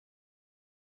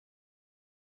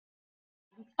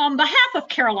On behalf of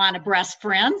Carolina Breast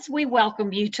Friends, we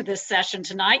welcome you to this session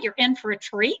tonight. You're in for a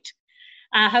treat.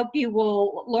 I hope you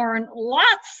will learn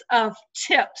lots of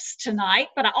tips tonight,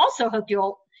 but I also hope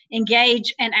you'll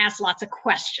engage and ask lots of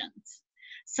questions.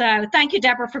 So thank you,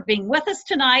 Deborah, for being with us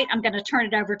tonight. I'm going to turn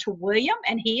it over to William,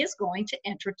 and he is going to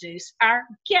introduce our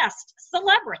guest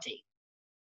celebrity.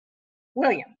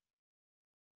 William.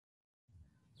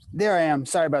 There I am.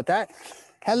 Sorry about that.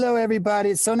 Hello, everybody.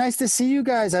 It's so nice to see you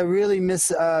guys. I really miss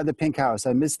the Pink House.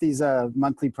 I miss these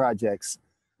monthly projects.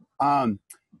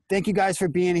 Thank you guys for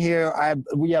being here.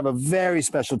 We have a very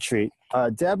special treat.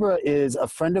 Deborah is a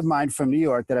friend of mine from New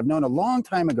York that I've known a long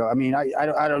time ago. I mean,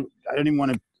 I don't even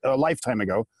want to, a lifetime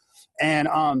ago. And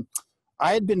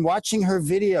I had been watching her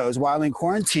videos while in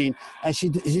quarantine, and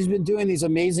she's been doing these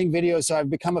amazing videos. So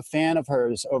I've become a fan of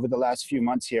hers over the last few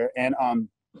months here. And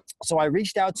so I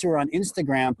reached out to her on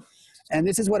Instagram, and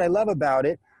this is what I love about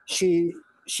it. She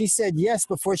said yes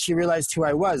before she realized who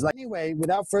I was. Like, anyway,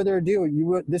 without further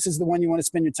ado, this is the one you want to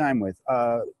spend your time with.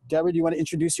 Deborah, do you want to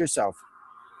introduce yourself?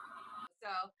 So,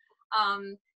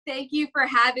 thank you for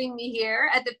having me here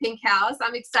at the Pink House.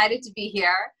 I'm excited to be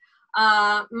here.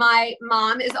 My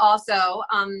mom is also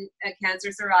a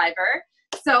cancer survivor.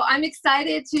 So I'm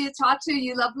excited to talk to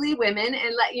you lovely women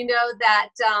and let you know that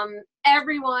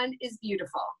everyone is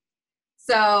beautiful.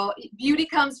 So beauty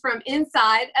comes from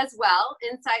inside as well,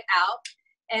 inside out.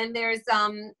 And there's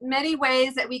many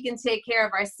ways that we can take care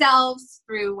of ourselves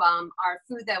through our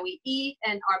food that we eat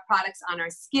and our products on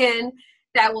our skin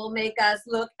that will make us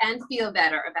look and feel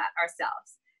better about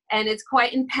ourselves. And it's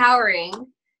quite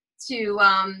empowering to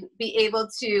be able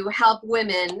to help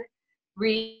women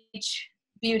reach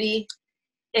beauty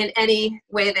in any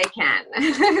way they can.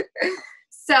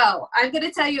 So I'm going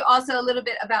to tell you also a little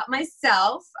bit about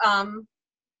myself.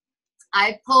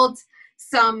 I pulled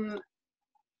some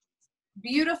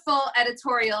beautiful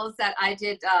editorials that I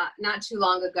did not too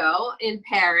long ago in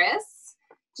Paris,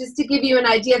 just to give you an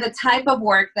idea of the type of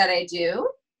work that I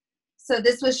do. So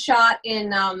this was shot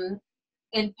in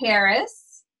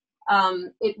Paris.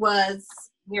 It was,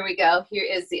 here we go, here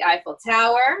is the Eiffel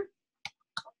Tower.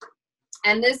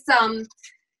 And this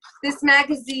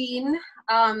magazine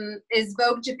is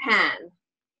Vogue Japan.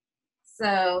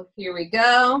 So here we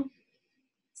go.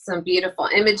 Some beautiful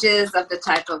images of the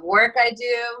type of work I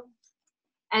do.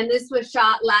 And this was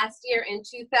shot last year in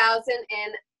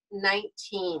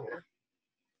 2019.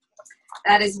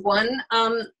 That is one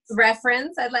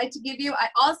reference I'd like to give you. I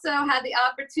also had the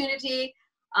opportunity,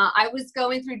 I was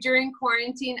going through, during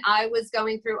quarantine, I was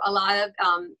going through a lot of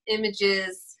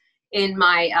images in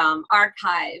my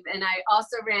archive. And I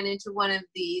also ran into one of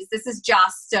these. This is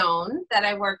Joss Stone that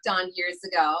I worked on years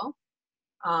ago,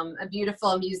 a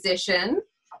beautiful musician.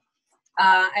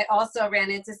 I also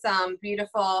ran into some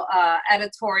beautiful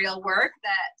editorial work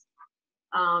that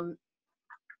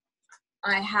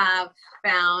I have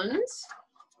found.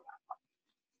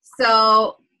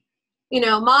 So, you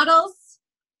know, models,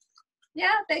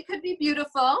 yeah, they could be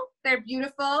beautiful. They're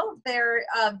beautiful. They're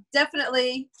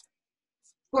definitely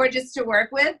gorgeous to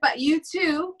work with, but you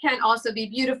too can also be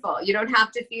beautiful. You don't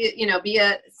have to be, you know, be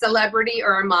a celebrity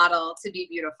or a model to be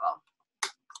beautiful.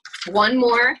 One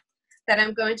more that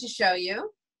I'm going to show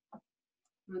you.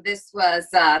 This was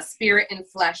Spirit and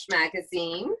Flesh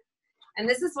magazine. And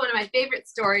this is one of my favorite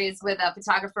stories with a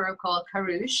photographer called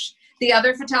Karush. The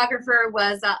other photographer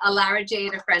was Lara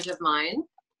Jade, a friend of mine.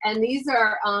 And these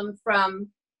are from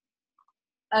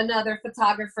another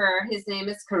photographer. His name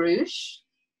is Karush.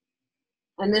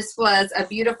 And this was a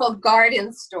beautiful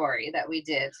garden story that we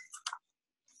did.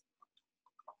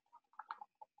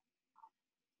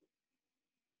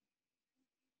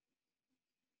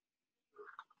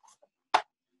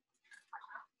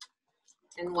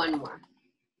 And one more.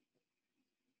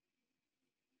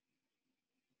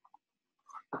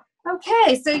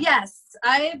 Okay, so yes,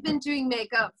 I have been doing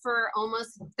makeup for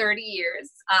almost 30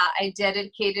 years. I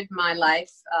dedicated my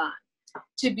life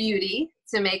to beauty,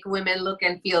 to make women look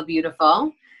and feel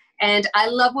beautiful. And I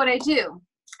love what I do.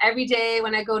 Every day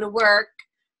when I go to work,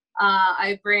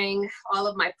 I bring all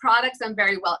of my products. I'm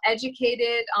very well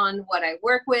educated on what I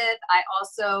work with. I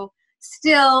also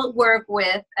still work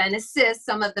with and assist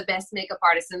some of the best makeup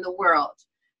artists in the world.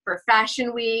 For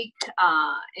Fashion Week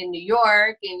in New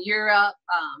York, in Europe,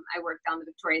 I worked on the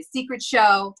Victoria's Secret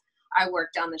show. I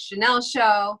worked on the Chanel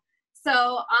show.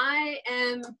 So I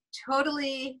am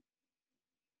totally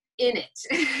in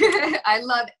it. I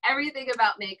love everything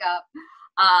about makeup.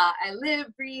 I live,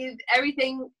 breathe,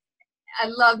 everything. I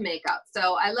love makeup.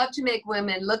 So I love to make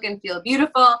women look and feel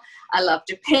beautiful. I love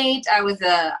to paint. I was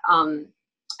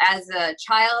as a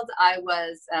child, I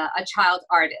was a child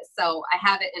artist. So I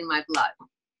have it in my blood.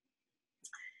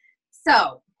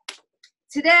 So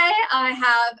today I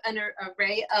have an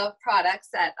array of products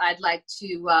that I'd like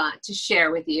to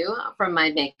share with you from my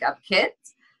makeup kit.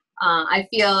 I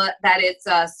feel that it's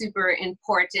super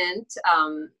important.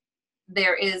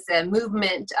 There is a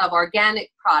movement of organic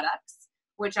products,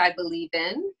 which I believe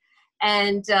in.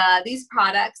 And these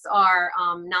products are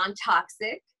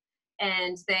non-toxic,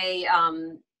 and they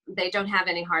don't have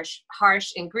any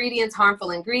harsh ingredients,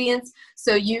 harmful ingredients.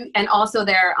 So and also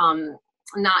they're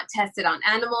not tested on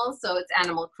animals, so it's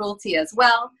animal cruelty as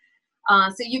well.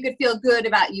 So you could feel good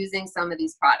about using some of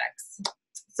these products.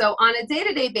 So on a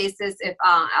day-to-day basis, if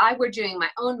I were doing my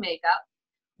own makeup,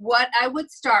 what I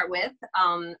would start with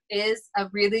is a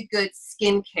really good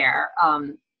skincare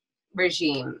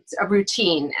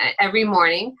routine. Every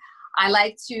morning, I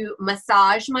like to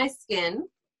massage my skin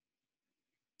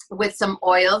with some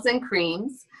oils and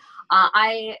creams.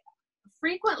 I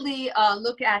frequently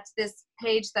look at this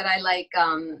page that I like,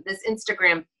 this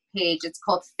Instagram page. It's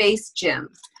called Face Gym.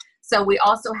 So we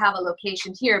also have a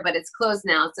location here, but it's closed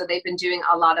now. So they've been doing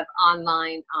a lot of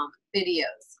online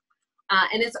videos.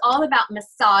 And it's all about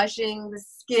massaging the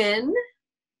skin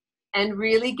and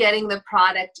really getting the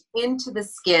product into the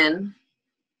skin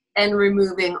and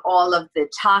removing all of the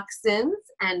toxins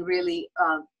and really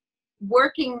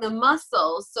working the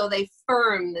muscles so they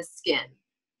firm the skin.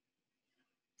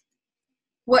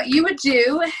 What you would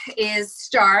do is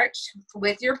start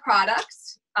with your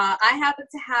products. I happen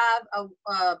to have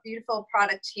a beautiful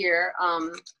product here.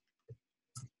 I'm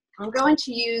going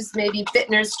to use maybe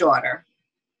Bittner's Daughter.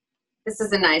 This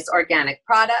is a nice organic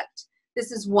product.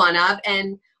 This is one of,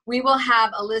 and we will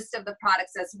have a list of the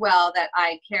products as well that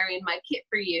I carry in my kit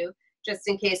for you, just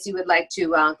in case you would like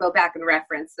to go back and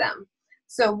reference them.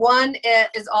 So one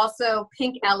is also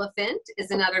Pink Elephant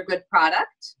is another good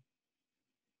product.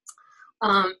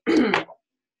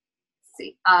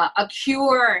 See,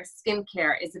 Acure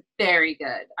skincare is very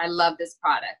good. I love this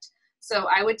product. So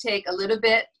I would take a little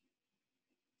bit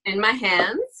in my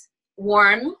hands,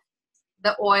 warm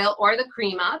the oil or the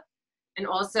cream up, and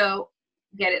also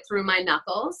get it through my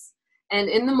knuckles. And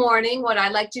in the morning, what I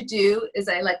like to do is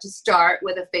I like to start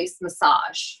with a face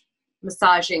massage,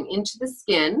 massaging into the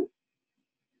skin,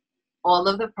 all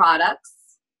of the products,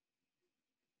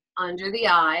 under the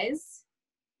eyes.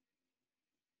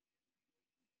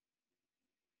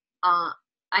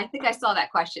 I think I saw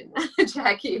that question,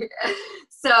 Jackie.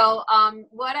 So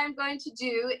what I'm going to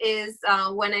do is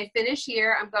when I finish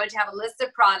here, I'm going to have a list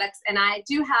of products, and I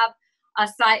do have a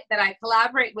site that I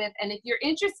collaborate with, and if you're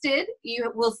interested,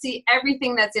 you will see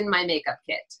everything that's in my makeup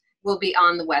kit will be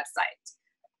on the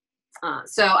website.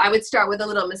 So I would start with a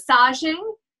little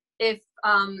massaging. If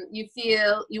you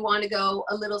feel you want to go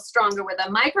a little stronger with a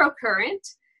microcurrent,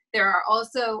 there are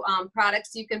also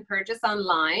products you can purchase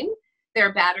online.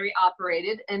 They're battery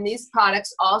operated, and these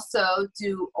products also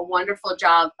do a wonderful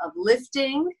job of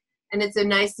lifting, and it's a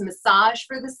nice massage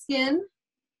for the skin.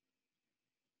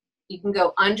 You can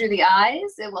go under the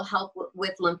eyes. It will help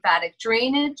with lymphatic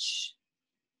drainage.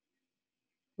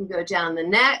 You can go down the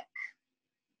neck,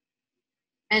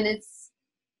 and it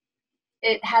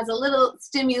has a little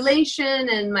stimulation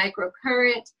and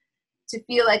microcurrent to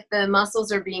feel like the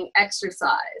muscles are being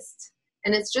exercised.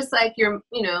 And it's just like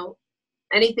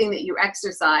anything that you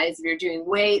exercise, if you're doing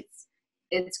weights,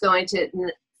 it's going to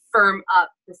firm up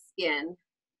the skin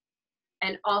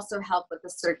and also help with the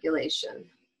circulation.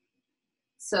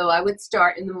 So I would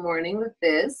start in the morning with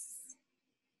this.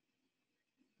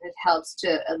 It helps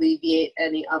to alleviate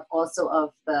any of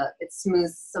it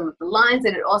smooths some of the lines,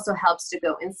 and it also helps to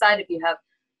go inside. If you have,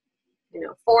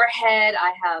 forehead,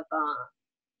 I have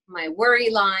my worry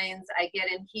lines, I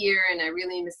get in here and I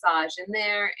really massage in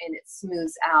there, and it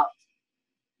smooths out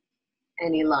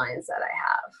any lines that I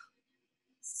have.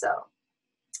 So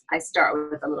I start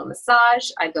with a little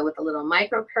massage. I go with a little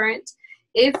microcurrent.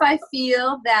 If I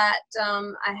feel that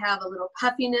I have a little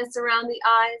puffiness around the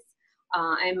eyes,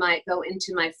 I might go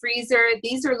into my freezer.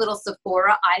 These are little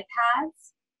Sephora eye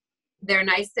pads. They're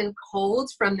nice and cold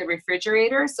from the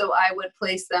refrigerator, so I would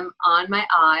place them on my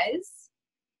eyes.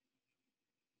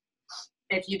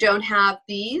 If you don't have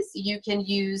these, you can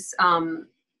use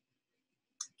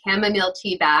chamomile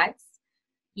tea bags.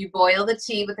 You boil the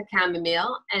tea with the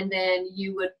chamomile, and then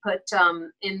you would put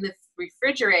in the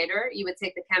refrigerator, you would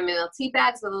take the chamomile tea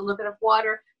bags with a little bit of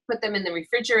water, put them in the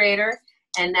refrigerator,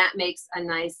 and that makes a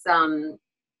nice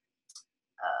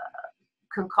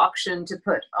concoction to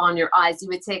put on your eyes. You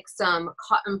would take some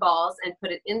cotton balls and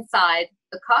put it inside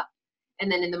the cup, and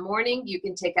then in the morning you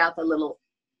can take out the little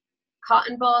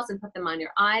cotton balls and put them on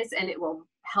your eyes, and it will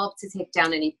help to take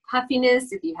down any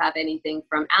puffiness if you have anything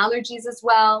from allergies as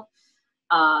well.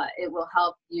 It will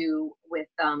help you with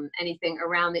anything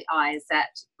around the eyes that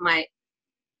might,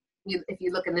 if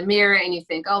you look in the mirror and you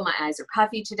think, oh, my eyes are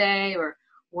puffy today, or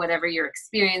whatever you're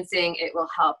experiencing, it will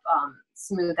help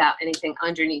smooth out anything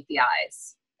underneath the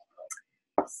eyes.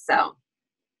 So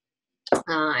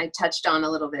I touched on a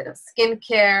little bit of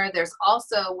skincare. There's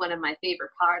also one of my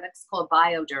favorite products called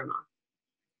Bioderma.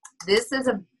 This is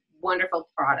a wonderful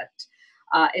product.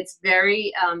 It's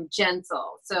very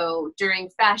gentle. So during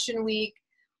Fashion Week,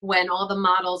 when all the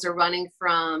models are running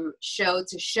from show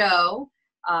to show,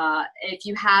 if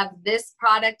you have this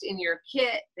product in your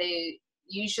kit, they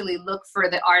usually look for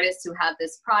the artists who have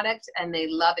this product, and they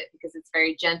love it because it's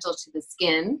very gentle to the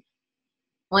skin.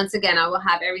 Once again, I will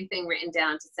have everything written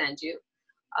down to send you.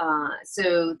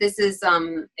 So this is,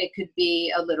 it could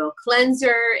be a little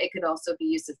cleanser. It could also be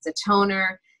used as a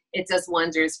toner. It does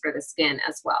wonders for the skin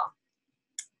as well.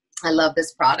 I love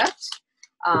this product.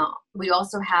 We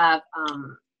also have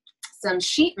some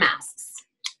sheet masks.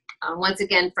 Once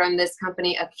again, from this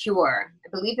company, Acure. I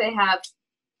believe they have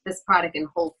this product in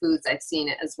Whole Foods. I've seen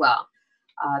it as well.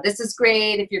 This is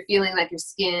great if you're feeling like your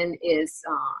skin is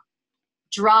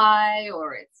dry,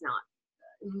 or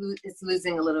it's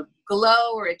losing a little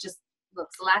glow, or it just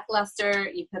looks lackluster.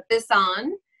 You put this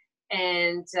on,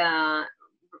 and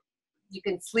you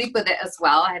can sleep with it as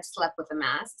well. I have slept with the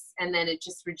masks, and then it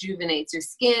just rejuvenates your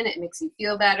skin. It makes you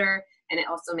feel better, and it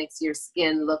also makes your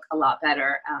skin look a lot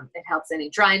better. It helps any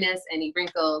dryness, any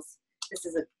wrinkles. This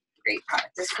is a great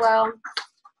product as well.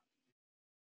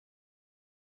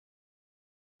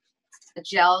 A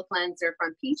gel cleanser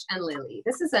from Peach and Lily.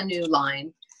 This is a new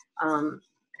line,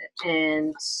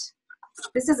 and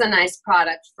this is a nice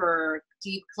product for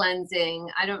deep cleansing.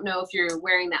 I don't know if you're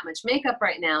wearing that much makeup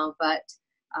right now, but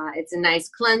it's a nice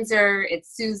cleanser. It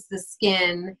soothes the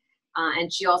skin,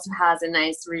 and she also has a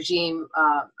nice regime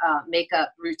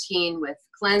makeup routine with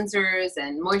cleansers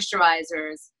and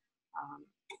moisturizers,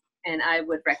 and I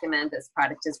would recommend this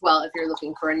product as well if you're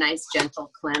looking for a nice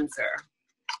gentle cleanser.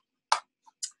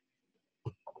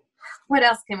 What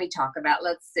else can we talk about?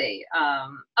 Let's see.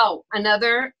 Oh,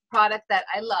 another product that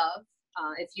I love,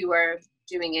 if you are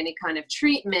doing any kind of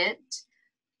treatment,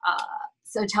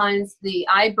 sometimes the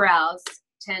eyebrows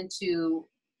tend to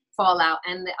fall out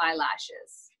and the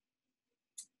eyelashes.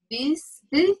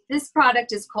 This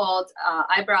product is called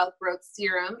Eyebrow Growth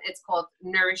Serum. It's called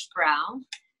Nourish Brow.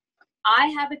 I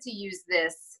happen to use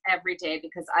this every day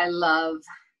because I love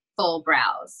full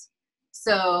brows.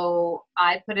 So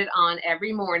I put it on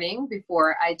every morning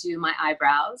before I do my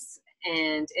eyebrows,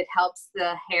 and it helps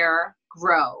the hair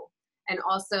grow. And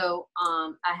also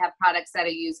I have products that I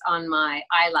use on my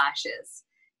eyelashes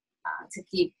to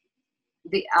keep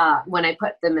the, when I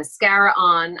put the mascara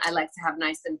on, I like to have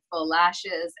nice and full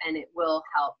lashes, and it will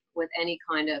help with any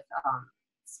kind of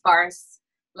sparse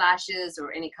lashes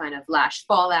or any kind of lash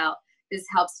fallout. This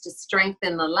helps to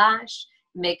strengthen the lash,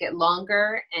 make it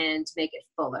longer, and make it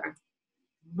fuller.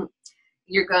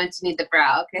 You're going to need the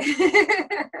brow, okay?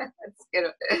 That's good.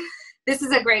 This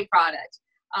is a great product.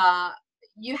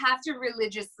 You have to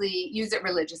use it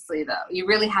religiously, though. You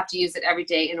really have to use it every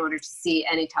day in order to see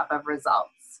any type of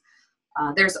results.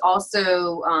 There's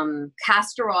also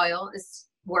castor oil. This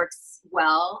works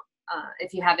well.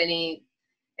 If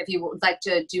you would like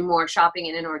to do more shopping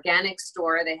in an organic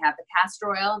store, they have the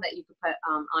castor oil that you can put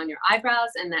on your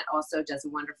eyebrows, and that also does a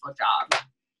wonderful job.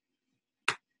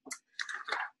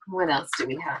 What else do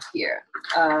we have here?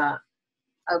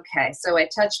 Okay, so I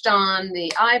touched on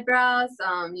the eyebrows.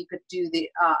 You could do the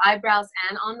eyebrows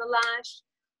and on the lash.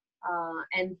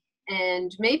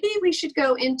 And maybe we should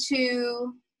go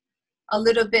into a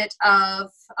little bit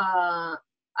of,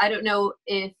 I don't know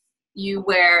if you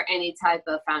wear any type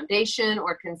of foundation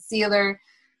or concealer.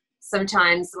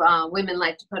 Sometimes women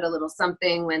like to put a little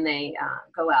something when they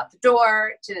go out the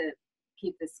door to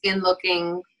keep the skin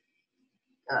looking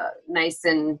nice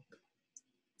and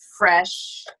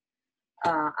fresh.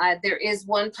 There is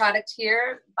one product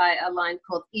here by a line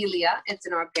called Elia. It's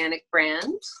an organic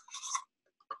brand.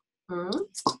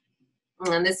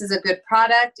 And this is a good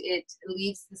product. It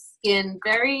leaves the skin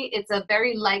it's a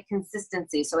very light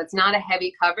consistency, so it's not a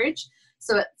heavy coverage,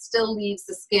 so it still leaves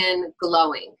the skin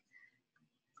glowing.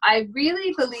 I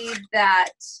really believe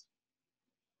that,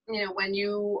 you know, when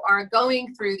you are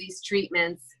going through these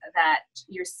treatments, that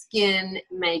your skin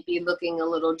may be looking a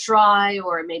little dry,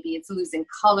 or maybe it's losing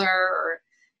color, or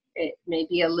it may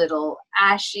be a little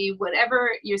ashy,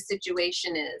 whatever your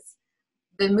situation is.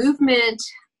 The movement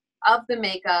of the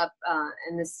makeup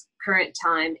in this current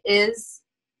time is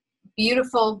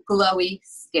beautiful, glowy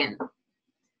skin.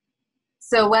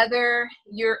 So whether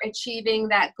you're achieving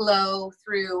that glow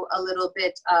through a little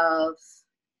bit of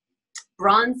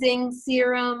bronzing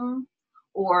serum,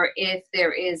 or if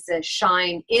there is a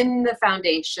shine in the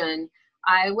foundation,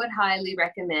 I would highly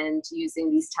recommend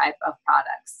using these type of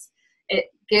products. It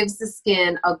gives the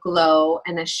skin a glow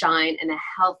and a shine and a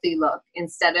healthy look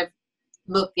instead of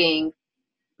looking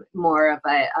more of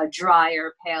a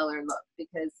drier, paler look,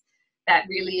 because that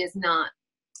really is not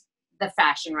the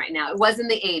fashion right now. It was in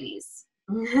the 80s,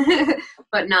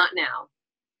 but not now.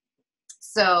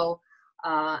 So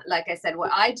like I said,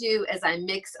 what I do is I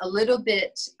mix a little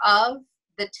bit of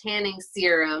the tanning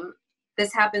serum.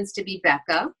 This happens to be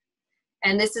Becca,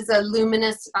 and this is a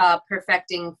luminous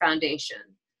perfecting foundation.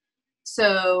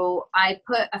 So I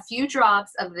put a few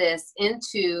drops of this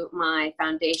into my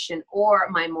foundation or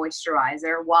my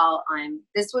moisturizer while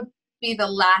this would be the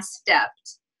last step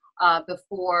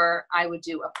before I would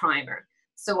do a primer.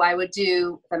 So I would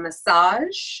do the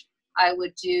massage, I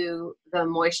would do the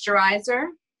moisturizer,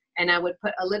 and I would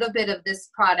put a little bit of this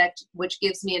product, which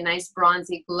gives me a nice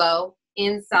bronzy glow,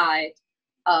 inside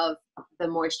of the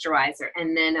moisturizer,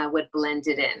 and then I would blend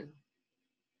it in.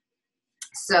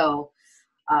 So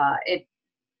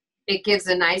it gives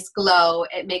a nice glow.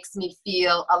 It makes me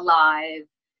feel alive,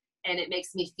 and it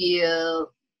makes me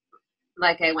feel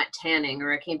like I went tanning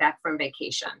or I came back from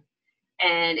vacation.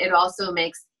 And it also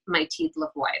makes my teeth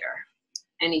look whiter,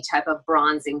 any type of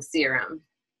bronzing serum.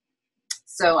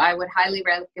 So I would highly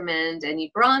recommend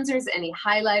any bronzers, any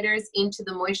highlighters into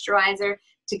the moisturizer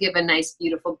to give a nice,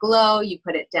 beautiful glow. You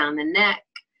put it down the neck,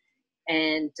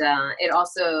 and it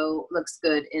also looks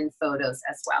good in photos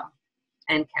as well,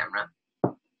 and camera.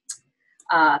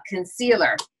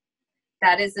 Concealer.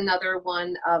 That is another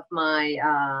one of my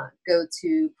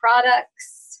go-to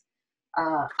products.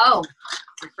 Oh,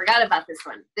 I forgot about this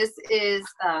one. This is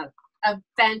a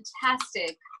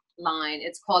fantastic line.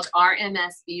 It's called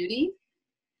RMS Beauty.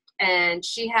 And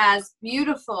she has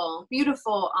beautiful,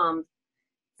 beautiful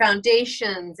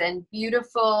foundations and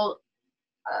beautiful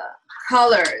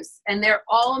colors. And they're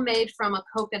all made from a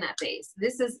coconut base.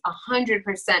 This is 100%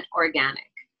 organic.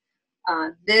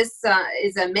 This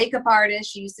is a makeup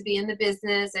artist. She used to be in the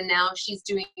business, and now she's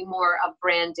doing more of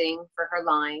branding for her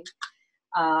line.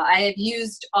 I have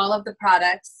used all of the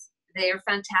products. They are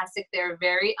fantastic. They're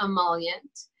very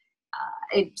emollient.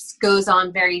 It goes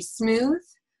on very smooth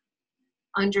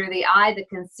under the eye, the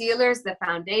concealers, the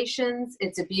foundations.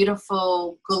 It's a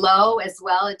beautiful glow as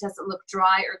well. It doesn't look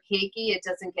dry or cakey. It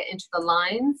doesn't get into the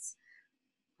lines.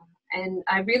 And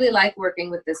I really like working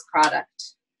with this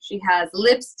product. She has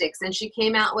lipsticks, and she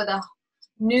came out with a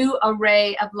new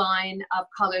array of line of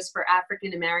colors for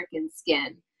African American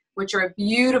skin, which are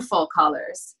beautiful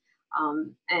colors.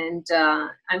 I'm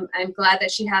glad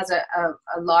that she has a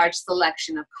large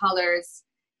selection of colors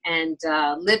and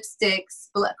lipsticks,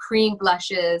 cream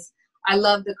blushes. I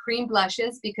love the cream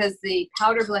blushes because the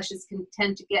powder blushes can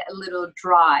tend to get a little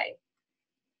dry.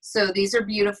 So these are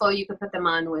beautiful. You can put them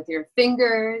on with your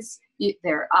fingers.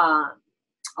 They're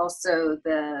also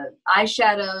the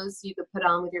eyeshadows you could put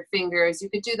on with your fingers. You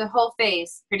could do the whole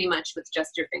face pretty much with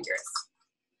just your fingers.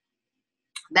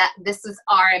 This is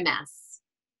RMS.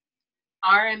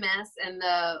 RMS, and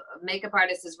the makeup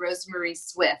artist is Rosemary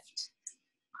Swift.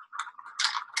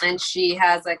 And she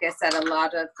has, like I said, a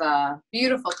lot of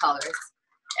beautiful colors,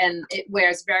 and it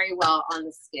wears very well on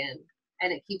the skin,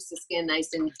 and it keeps the skin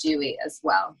nice and dewy as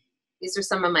well. These are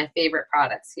some of my favorite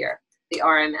products here, the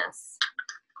RMS.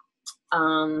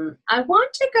 I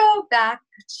want to go back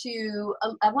to,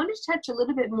 I wanted to touch a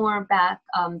little bit more back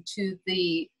to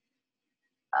the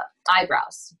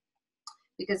eyebrows,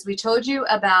 because we told you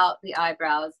about the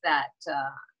eyebrows that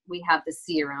we have the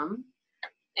serum.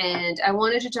 And I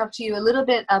wanted to talk to you a little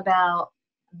bit about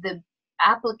the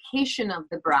application of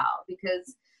the brow,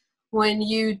 because when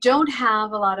you don't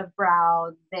have a lot of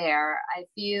brow there, I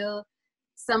feel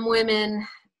some women,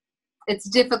 it's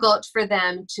difficult for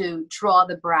them to draw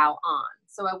the brow on.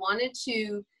 So I wanted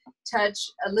to touch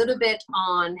a little bit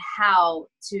on how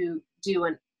to do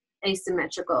an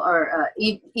asymmetrical or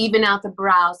even out the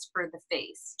brows for the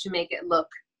face to make it look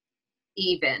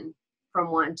even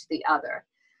from one to the other.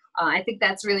 I think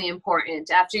that's really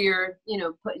important. After you're,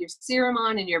 put your serum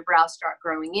on and your brows start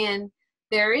growing in,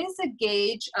 there is a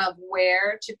gauge of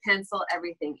where to pencil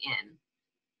everything in.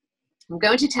 I'm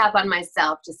going to tap on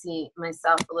myself to see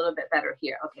myself a little bit better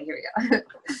here. Okay, here we go.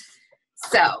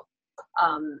 So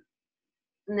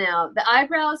now the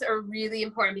eyebrows are really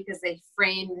important because they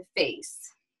frame the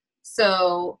face.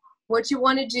 So what you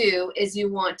want to do is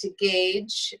you want to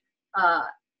gauge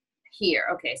here.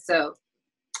 Okay, so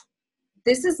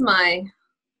this is my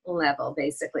level,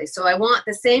 basically. So I want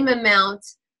the same amount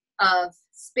of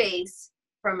space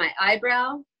from my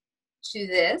eyebrow to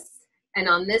this, and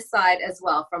on this side as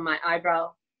well, from my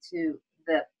eyebrow to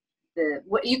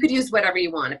what you could use whatever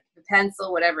you want, a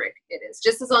pencil, whatever it is,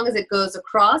 just as long as it goes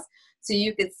across so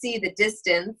you could see the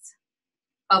distance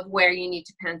of where you need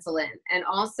to pencil in. And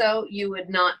also you would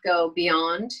not go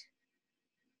beyond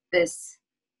this.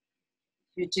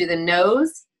 You do the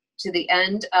nose to the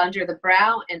end under the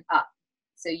brow and up.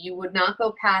 So you would not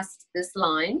go past this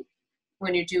line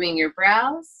when you're doing your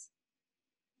brows.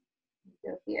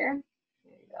 Go here.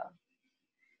 There you go.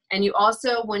 And you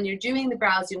also, when you're doing the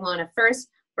brows, you want to first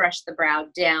brush the brow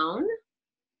down.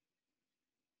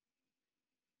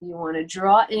 You want to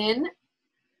draw in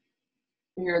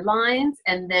your lines,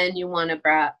 and then you want to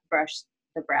brush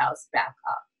the brows back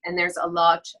up. And there's a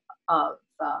lot of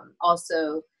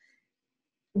also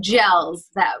gels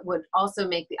that would also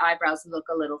make the eyebrows look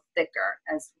a little thicker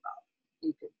as well.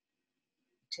 You could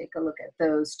take a look at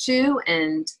those too.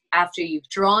 And after you've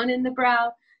drawn in the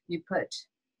brow, you put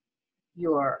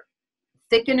your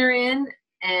thickener in,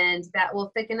 and that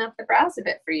will thicken up the brows a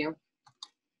bit for you.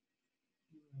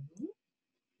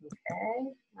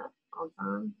 Okay, hold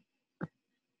on.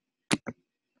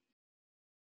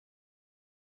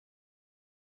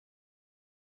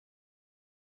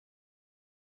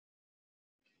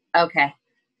 Okay,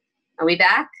 are we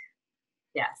back?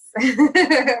 Yes.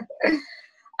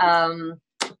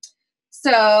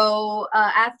 So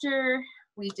after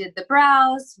we did the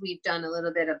brows, we've done a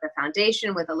little bit of the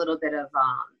foundation with a little bit of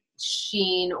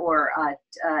sheen or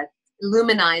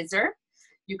luminizer.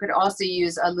 You could also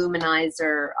use a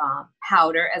luminizer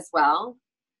powder as well.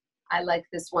 I like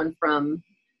this one from,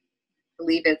 I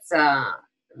believe it's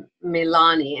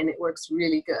Milani, and it works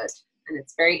really good, and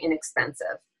it's very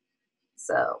inexpensive.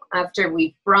 So after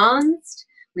we've bronzed,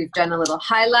 we've done a little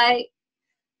highlight,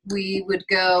 we would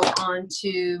go on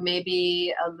to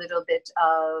maybe a little bit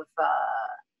of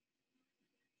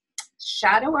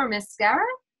shadow or mascara.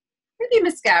 Maybe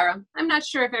mascara. I'm not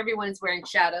sure if everyone's wearing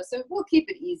shadow, so we'll keep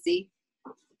it easy.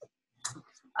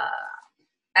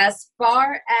 As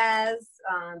far as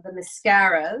the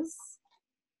mascaras,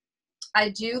 I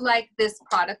do like this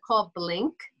product called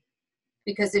Blink,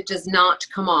 because it does not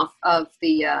come off of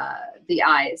the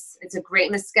eyes. It's a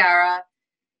great mascara.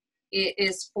 It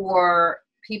is for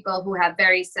people who have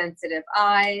very sensitive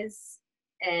eyes,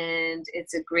 and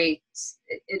it's a great,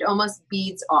 it almost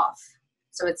beads off.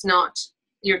 So it's not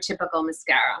your typical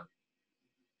mascara.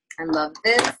 I love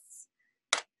this.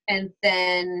 And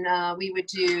then we would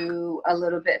do a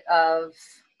little bit of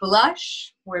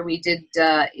blush, where we did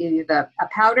either a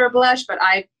powder blush, but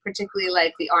I particularly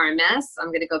like the RMS. I'm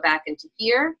going to go back into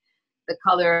here. The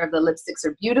color of the lipsticks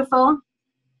are beautiful.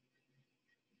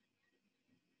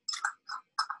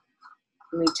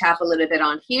 We tap a little bit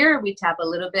on here. We tap a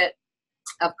little bit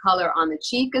of color on the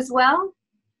cheek as well.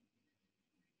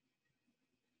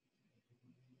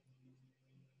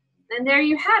 And there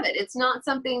you have it. It's not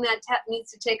something that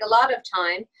needs to take a lot of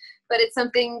time, but it's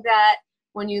something that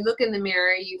when you look in the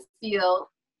mirror, you feel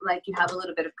like you have a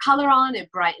little bit of color on. It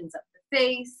brightens up the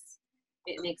face.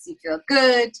 It makes you feel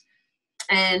good.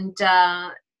 And,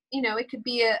 you know, it could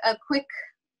be a quick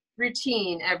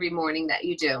routine every morning that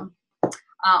you do.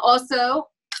 Also,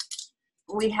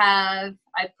 I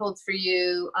pulled for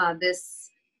you this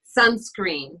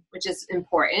sunscreen, which is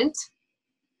important.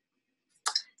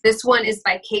 This one is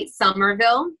by Kate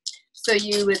Somerville. So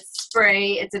you would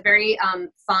spray, it's a very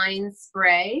fine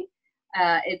spray.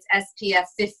 It's SPF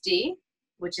 50,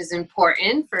 which is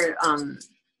important for,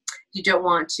 you don't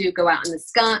want to go out in the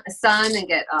sun and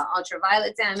get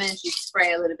ultraviolet damage. You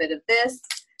spray a little bit of this.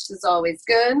 This is always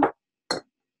good.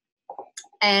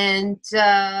 And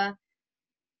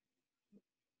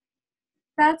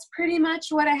that's pretty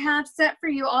much what I have set for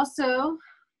you. Also,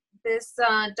 this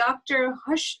Dr.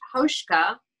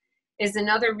 Hoshka is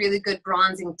another really good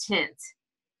bronzing tint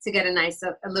to get a nice,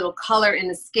 a little color in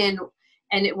the skin,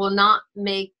 and it will not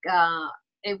make,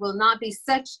 it will not be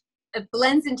such, it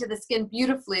blends into the skin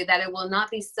beautifully that it will not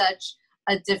be such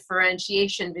a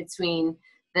differentiation between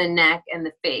the neck and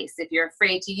the face. If you're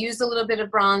afraid to use a little bit of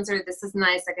bronzer, this is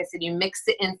nice. Like I said, you mix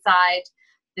it inside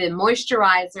the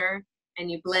moisturizer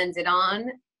and you blend it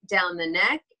on down the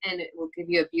neck, and it will give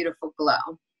you a beautiful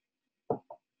glow.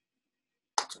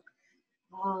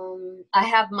 I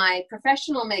have my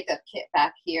professional makeup kit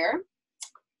back here.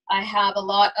 I have a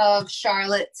lot of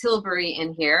Charlotte Tilbury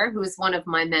in here, who is one of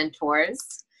my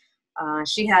mentors.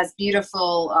 She has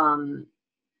beautiful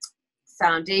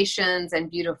foundations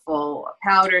and beautiful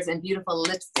powders and beautiful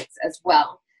lipsticks as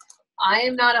well. I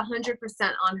am not 100%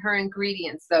 on her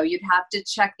ingredients, though. You'd have to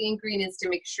check the ingredients to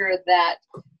make sure that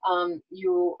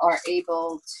you are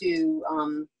able to,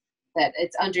 that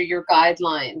it's under your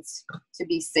guidelines to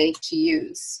be safe to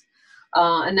use.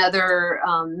 Another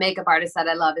makeup artist that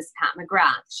I love is Pat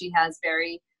McGrath. She has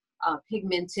very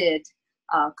pigmented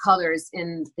colors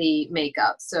in the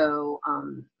makeup. So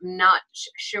not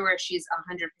sure if she's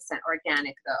 100%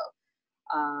 organic, though.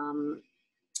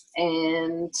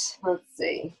 And let's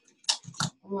see.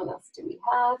 What else do we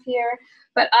have here?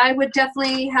 But I would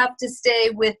definitely have to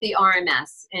stay with the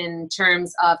RMS in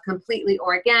terms of completely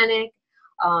organic,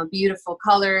 beautiful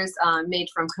colors made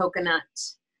from coconut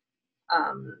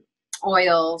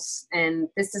oils. And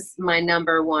this is my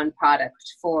 #1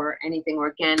 product for anything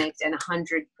organic and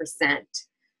 100%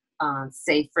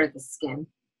 safe for the skin.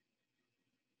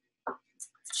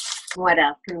 What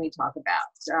else can we talk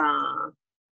about?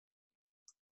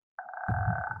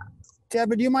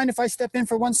 Deborah, do you mind if I step in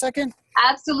for 1 second?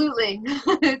 Absolutely.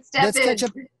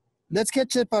 Let's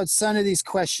catch up on some of these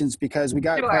questions because we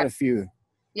got quite a few.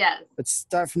 Yes. Let's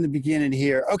start from the beginning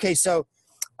here. Okay, so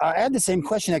I had the same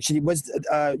question actually. Was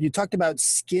you talked about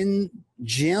skin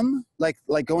gym, like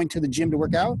going to the gym to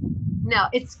work out? No,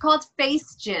 it's called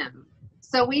Face Gym.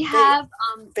 So we have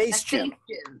Face Gym.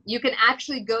 You can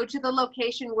actually go to the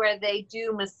location where they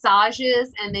do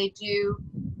massages and they do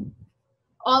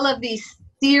all of these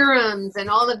serums and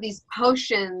all of these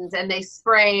potions, and they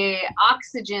spray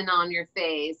oxygen on your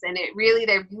face, and they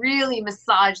really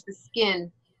massage the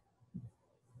skin.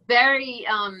 Very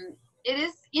it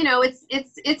is, you know,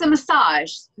 it's a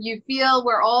massage. You feel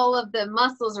where all of the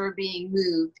muscles are being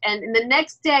moved, and the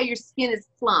next day your skin is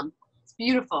plump. It's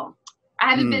beautiful.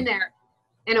 I haven't been there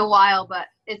in a while, but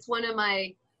it's one of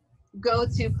my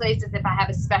go-to places if I have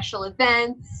a special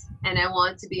event and I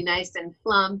want to be nice and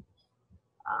plump.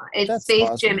 It's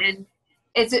Face Gym, and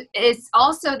it's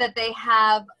also that they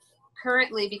have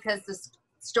currently, because the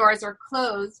stores are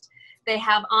closed, they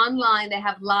have online, they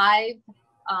have live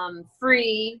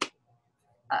free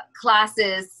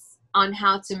classes on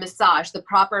how to massage, the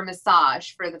proper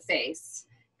massage for the face.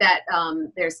 That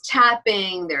there's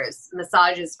tapping, there's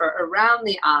massages for around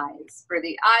the eyes, for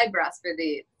the eyebrows, for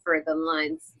the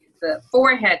lines, the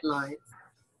forehead lines,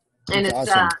 and That's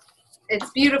awesome. It's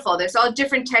beautiful. There's all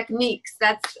different techniques.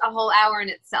 That's a whole hour in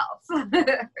itself. That's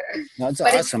but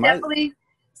awesome. It's definitely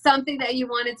something that you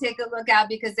want to take a look at,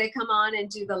 because they come on and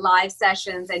do the live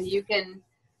sessions, and you can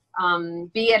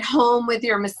be at home with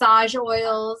your massage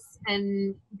oils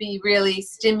and be really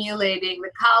stimulating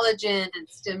the collagen and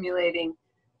stimulating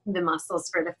the muscles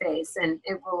for the face. And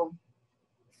it will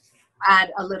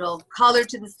add a little color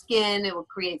to the skin. It will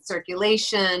create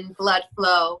circulation, blood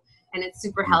flow, and it's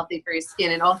super healthy for your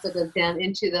skin. It also goes down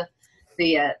into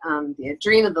the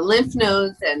adrenal, the lymph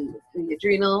nodes, and the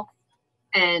adrenal.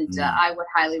 And I would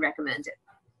highly recommend it.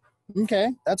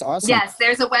 Okay, that's awesome. Yes,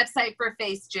 there's a website for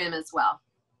Face Gym as well.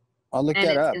 I'll look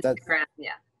that up. Instagram,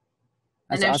 yeah.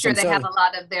 And I'm awesome. sure they have a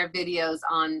lot of their videos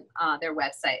on their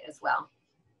website as well.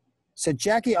 So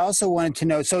Jackie also wanted to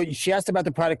know, so she asked about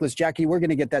the product list. Jackie, we're going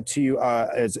to get that to you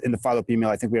as in the follow-up email.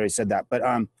 I think we already said that. But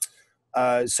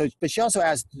but she also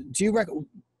asked, do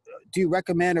you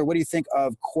recommend, or what do you think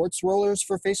of quartz rollers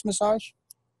for face massage?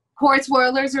 Quartz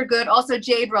rollers are good. Also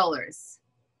jade rollers.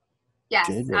 Yes,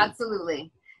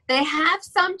 absolutely. They have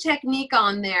some technique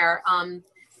on there.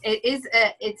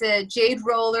 It's a jade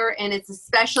roller, and it's a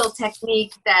special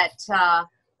technique that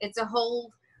it's a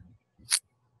whole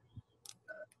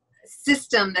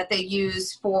system that they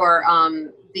use for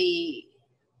the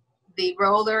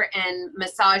roller and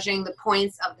massaging the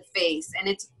points of the face.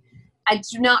 And I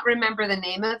do not remember the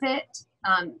name of it,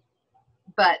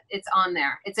 but it's on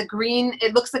there. It's a green,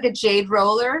 it looks like a jade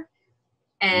roller,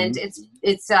 and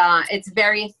it's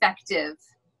very effective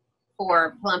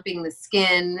for plumping the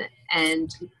skin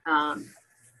and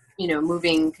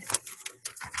moving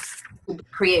to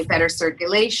create better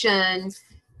circulation,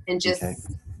 and just a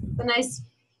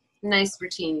nice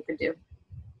routine you could do.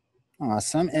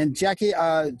 Awesome. And Jackie,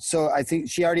 so I think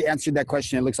she already answered that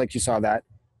question. It looks like you saw that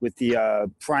with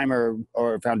the primer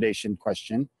or foundation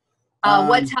question.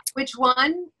 Which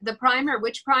one? The primer?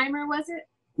 Which primer was it?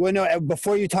 Well, no,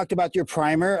 before you talked about your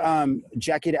primer,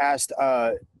 Jackie had asked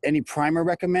any primer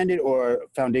recommended or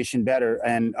foundation better,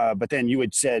 and but then you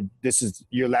had said this is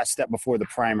your last step before the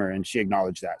primer, and she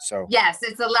acknowledged that. So yes,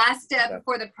 it's the last step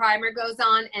before the primer goes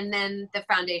on, and then the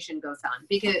foundation goes on,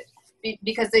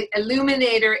 because the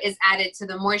illuminator is added to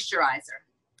the moisturizer,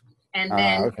 and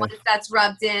then once that's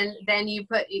rubbed in, then you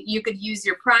could use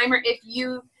your primer. If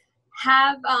you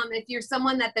have if you're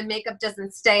someone that the makeup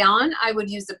doesn't stay on, I would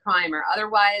use a primer.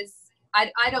 Otherwise, I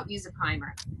don't use a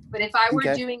primer. But if I were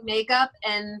Okay. doing makeup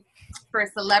and for a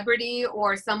celebrity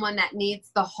or someone that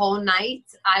needs the whole night,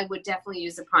 I would definitely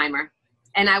use a primer.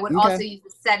 And I would also use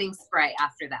a setting spray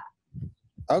after that.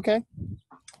 Okay.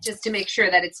 Just to make sure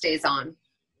that it stays on.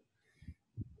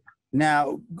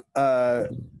 Now,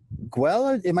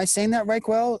 Gwel, am I saying that right,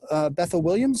 Gwel? Bethel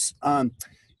Williams?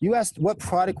 You asked what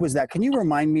product was that? Can you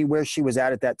remind me where she was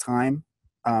at that time?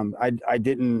 I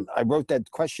wrote that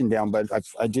question down, but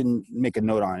I didn't make a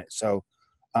note on it. So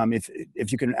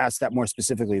if you can ask that more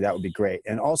specifically, that would be great.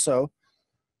 And also,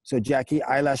 so Jackie,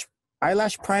 eyelash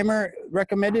primer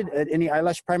recommended? Any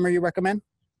eyelash primer you recommend?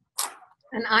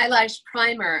 An eyelash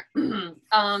primer.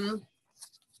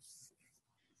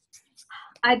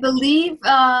 I believe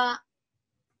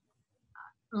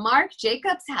Marc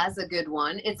Jacobs has a good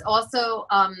one. It's also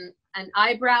an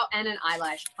eyebrow and an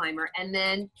eyelash primer. And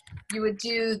then you would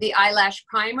do the eyelash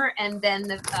primer and then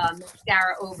the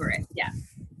mascara over it. Yes.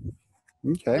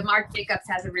 Okay. The Marc Jacobs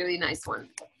has a really nice one.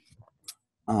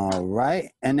 All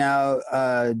right. And now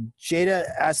Jada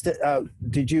asked,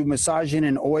 did you massage in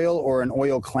an oil or an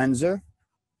oil cleanser?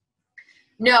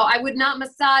 No, I would not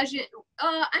massage it.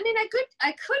 I mean, I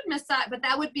could massage, but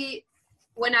that would be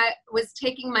when I was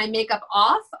taking my makeup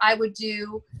off. I would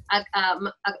do a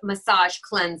massage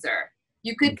cleanser.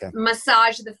 You could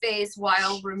massage the face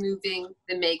while removing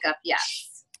the makeup.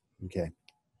 Yes. Okay.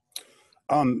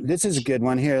 This is a good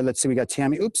one here. Let's see. We got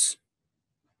Tammy. Oops.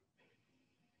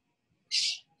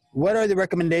 What are the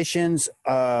recommendations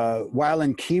while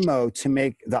in chemo to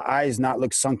make the eyes not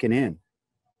look sunken in?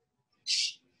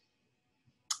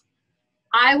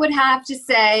 I would have to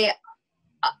say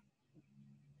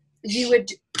you would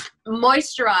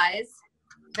moisturize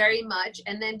very much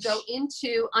and then go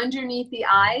into underneath the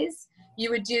eyes. You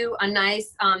would do a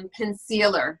nice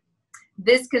concealer.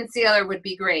 This concealer would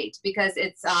be great because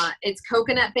it's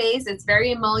coconut based. It's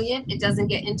very emollient. It doesn't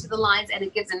get into the lines and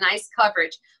it gives a nice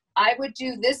coverage. I would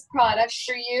do this product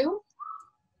for you.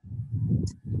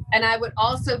 And I would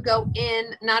also go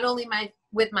in not only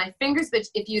with my fingers, but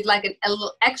if you'd like a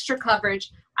little extra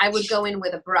coverage, I would go in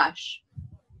with a brush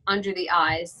under the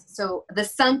eyes. So the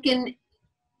sunken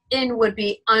in would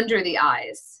be under the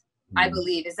eyes, I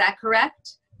believe. Is that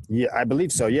correct? Yeah, I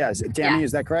believe so. Yes. Tammy,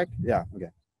 is that correct? Yeah. Okay.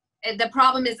 And the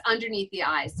problem is underneath the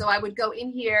eyes. So I would go in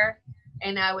here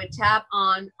and I would tap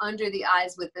on under the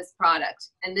eyes with this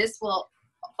product. And this will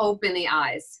open the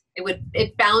eyes.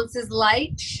 It bounces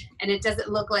light and it doesn't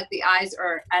look like the eyes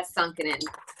are as sunken in.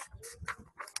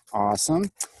 Awesome.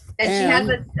 And she has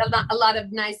a lot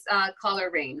of nice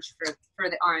color range for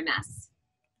the RMS.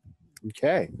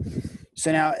 Okay.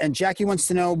 So now, and Jackie wants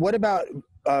to know, what about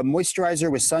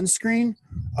moisturizer with sunscreen?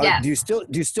 Yes. Do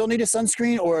you still need a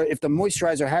sunscreen, or if the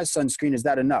moisturizer has sunscreen, is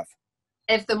that enough?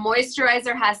 If the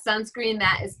moisturizer has sunscreen,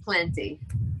 that is plenty.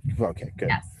 Okay, good.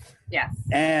 Yes. Yes.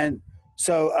 And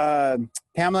so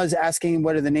Pamela is asking,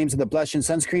 what are the names of the blush and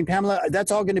sunscreen? Pamela,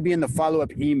 that's all going to be in the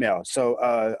follow-up email. So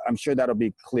I'm sure that'll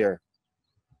be clear.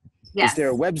 Yes. Is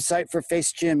there a website for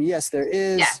Face Gym? Yes, there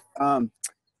is. Yes.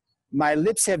 My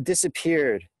lips have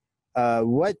disappeared.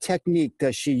 What technique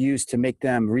does she use to make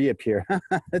them reappear?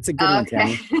 That's a good one,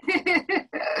 Tammy.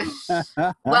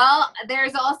 Well,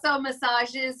 there's also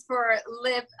massages for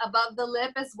lip, above the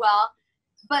lip as well.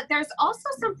 But there's also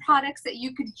some products that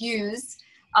you could use.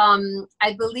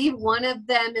 I believe one of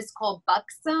them is called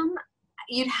Buxom.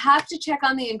 You'd have to check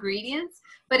on the ingredients,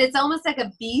 but it's almost like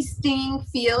a bee sting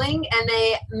feeling, and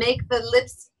they make the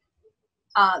lips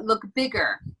look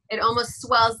bigger. It almost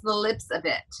swells the lips a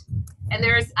bit. And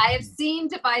I have seen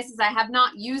devices, I have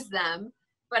not used them,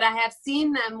 but I have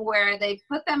seen them where they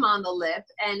put them on the lip,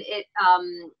 and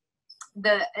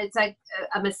it's like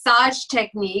a massage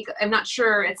technique. I'm not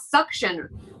sure, it's suction,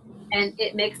 and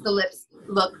it makes the lips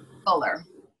look fuller.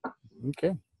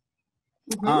 Okay.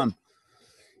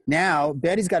 Now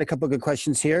Betty's got a couple of good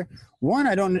questions here. One,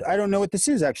 I don't know what this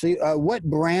is actually. What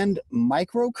brand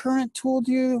microcurrent tool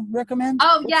do you recommend?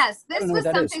 Oh yes, this was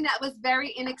something that was very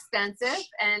inexpensive,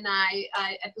 and I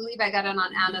believe I got it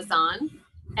on Amazon.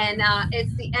 And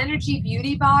it's the Energy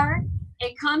Beauty Bar.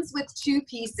 It comes with 2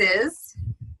 pieces.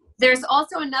 There's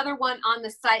also another one on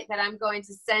the site that I'm going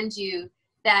to send you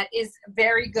that is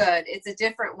very good. It's a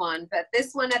different one, but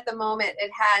this one at the moment,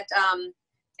 it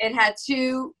had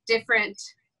 2 different,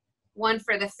 one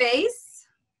for the face,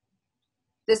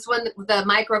 this one, the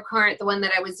microcurrent, the one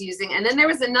that I was using, and then there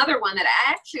was another one that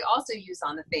I actually also use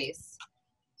on the face.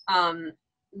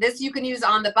 This you can use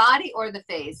on the body or the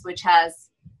face, which has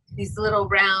these little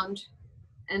round,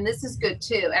 and this is good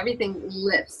too. Everything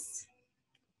lifts.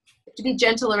 You have to be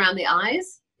gentle around the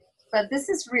eyes, but this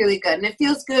is really good, and it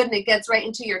feels good, and it gets right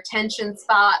into your tension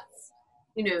spots.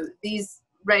 You know, these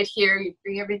right here, you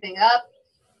bring everything up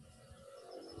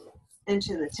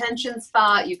into the tension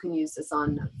spot. You can use this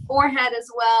on the forehead as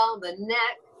well, the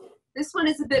neck. This one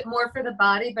is a bit more for the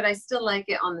body, but I still like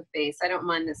it on the face. I don't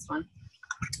mind this one.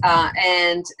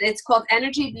 And it's called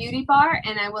Energy Beauty Bar,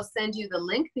 and I will send you the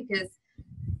link because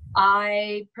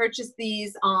I purchased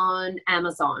these on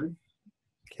Amazon.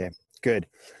 Okay, good.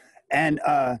 And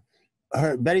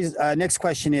Betty's next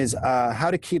question is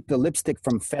how to keep the lipstick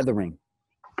from feathering.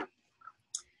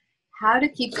 How to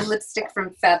keep the lipstick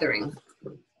from feathering.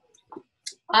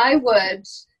 I would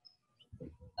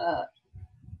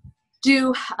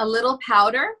do a little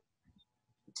powder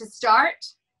to start.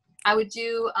 I would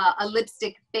do a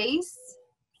lipstick base,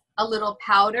 a little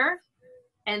powder,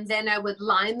 and then I would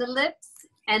line the lips,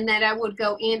 and then I would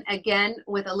go in again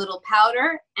with a little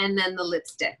powder and then the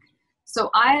lipstick.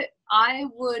 So I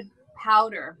would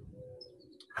powder,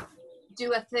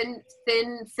 do a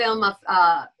thin film of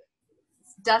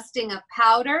dusting of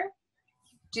powder,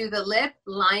 do the lip,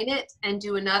 line it, and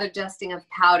do another dusting of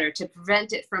powder to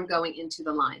prevent it from going into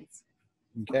the lines.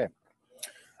 Okay.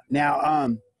 Now,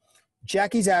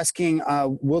 Jackie's asking,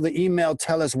 will the email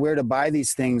tell us where to buy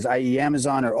these things, i.e.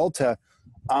 Amazon or Ulta?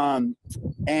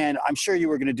 And I'm sure you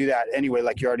were going to do that anyway,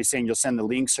 like you're already saying, you'll send the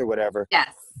links or whatever.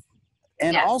 Yes.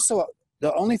 And yes. Also,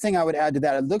 the only thing I would add to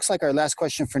that, it looks like our last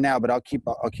question for now, but I'll keep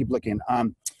looking.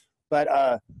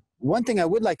 But one thing I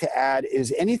would like to add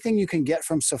is anything you can get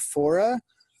from Sephora,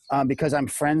 because I'm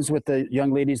friends with the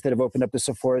young ladies that have opened up the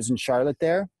Sephoras in Charlotte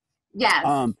there. Yes.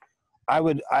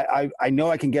 I know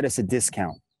I can get us a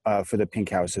discount for the Pink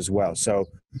House as well. So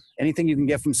anything you can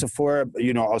get from Sephora,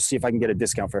 I'll see if I can get a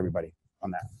discount for everybody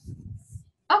on that.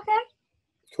 Okay.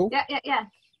 Cool. Yeah.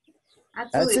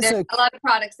 Absolutely. There's a lot of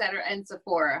products that are in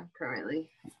Sephora currently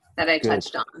that I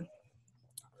touched on.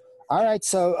 All right.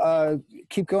 So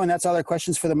keep going. That's all our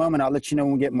questions for the moment. I'll let you know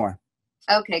when we get more.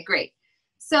 Okay, great.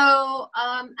 So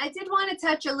I did want to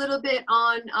touch a little bit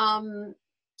on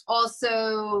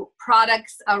also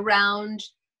products around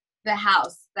the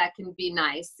house that can be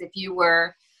nice. If you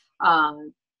were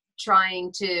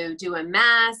trying to do a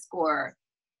mask, or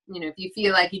if you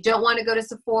feel like you don't want to go to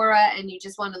Sephora and you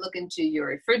just want to look into your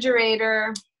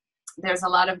refrigerator, there's a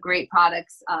lot of great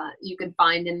products you can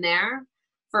find in there.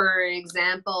 For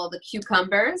example, the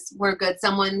cucumbers were good.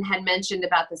 Someone had mentioned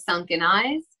about the sunken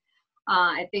eyes.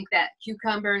 I think that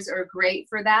cucumbers are great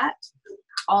for that.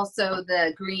 Also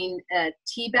the green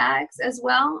tea bags as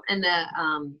well, and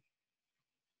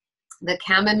the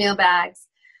chamomile bags.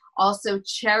 Also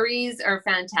cherries are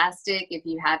fantastic if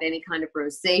you have any kind of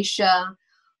rosacea.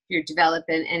 If you're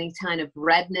developing any kind of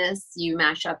redness, you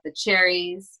mash up the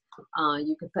cherries.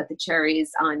 You can put the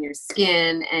cherries on your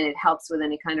skin and it helps with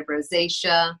any kind of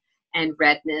rosacea and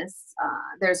redness.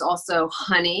 There's also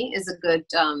honey is a good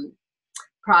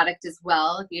product as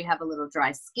well. If you have a little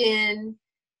dry skin,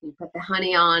 you put the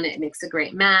honey on, it makes a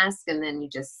great mask, and then you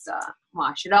just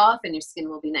wash it off and your skin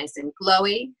will be nice and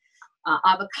glowy.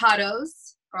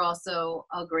 Avocados are also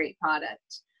a great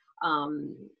product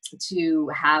to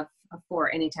have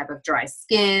for any type of dry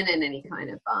skin and any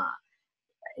kind of,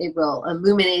 it will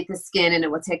illuminate the skin and it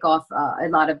will take off a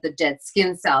lot of the dead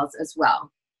skin cells as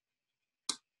well.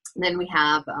 And then we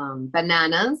have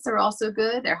bananas are also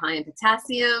good. They're high in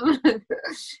potassium.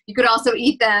 You could also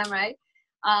eat them, right?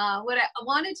 What I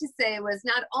wanted to say was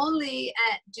not only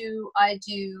do I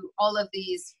do all of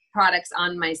these products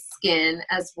on my skin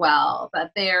as well,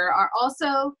 but there are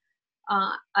also,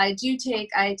 I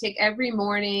take every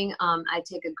morning, I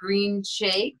take a green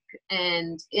shake,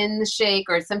 and in the shake,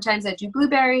 or sometimes I do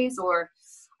blueberries, or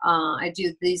I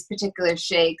do these particular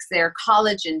shakes. They're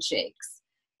collagen shakes,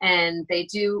 and they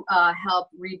do help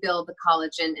rebuild the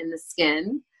collagen in the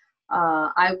skin.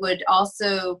 I would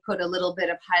also put a little bit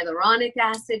of hyaluronic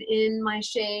acid in my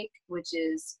shake, which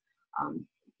is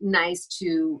nice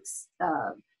to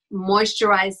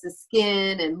moisturize the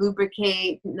skin and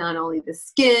lubricate not only the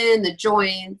skin, the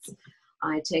joints.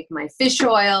 I take my fish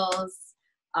oils.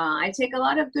 I take a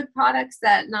lot of good products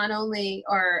that not only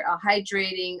are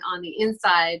hydrating on the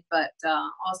inside, but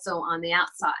also on the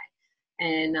outside.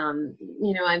 And,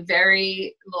 I'm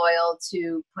very loyal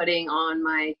to putting on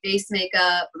my face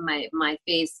makeup, my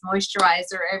face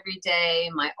moisturizer every day,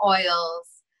 my oils.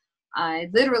 I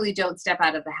literally don't step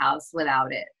out of the house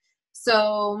without it.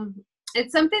 So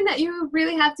it's something that you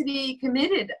really have to be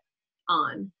committed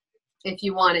on if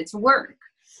you want it to work.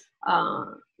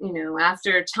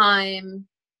 After time,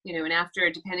 and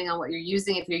after, depending on what you're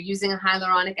using, if you're using a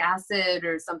hyaluronic acid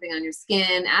or something on your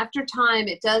skin, after time,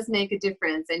 it does make a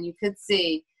difference. And you could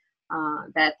see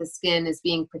that the skin is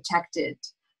being protected,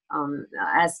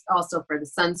 as also for the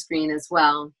sunscreen as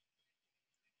well.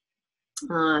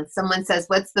 Someone says,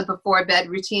 what's the before bed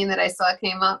routine that I saw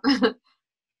came up?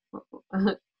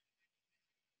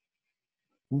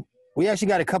 We actually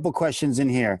got a couple questions in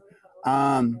here.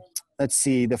 Let's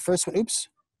see. The first one, oops.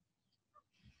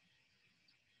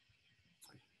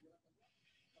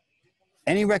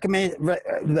 Any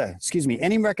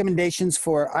recommendations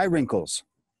for eye wrinkles?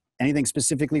 Anything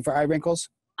specifically for eye wrinkles?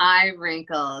 Eye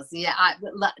wrinkles. Yeah.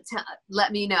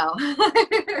 Let me know.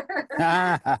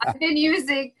 I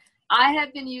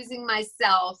have been using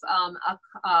myself a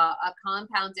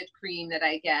compounded cream that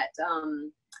I get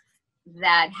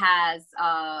that has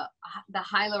the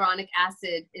hyaluronic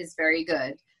acid is very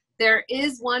good. There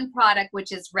is one product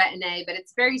which is Retin-A, but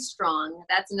it's very strong.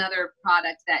 That's another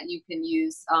product that you can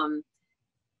use.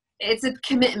 It's a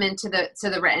commitment to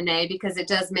the Retin-A because it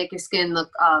does make your skin look.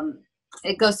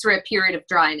 It goes through a period of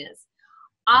dryness.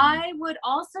 I would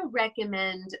also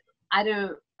recommend. I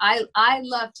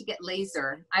love to get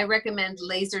laser. I recommend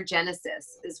Laser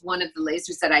Genesis is one of the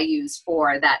lasers that I use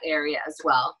for that area as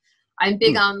well. I'm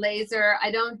big on laser.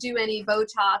 I don't do any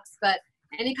Botox, but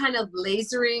any kind of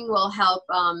lasering will help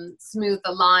smooth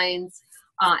the lines.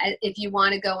 If you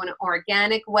want to go in an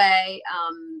organic way,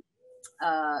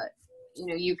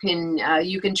 you can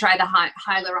try the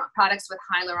products with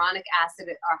hyaluronic acid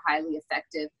are highly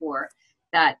effective for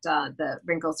that the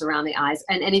wrinkles around the eyes,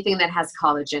 and anything that has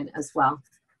collagen as well.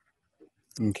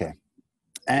 Okay,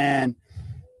 and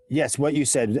yes, what you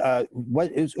said.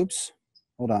 Oops,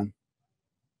 hold on.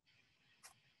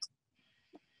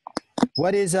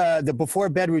 What is the before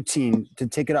bed routine to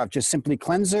take it off? Just simply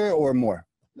cleanser or more?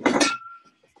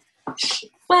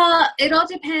 Well, it all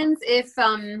depends if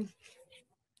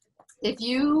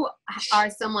you are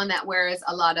someone that wears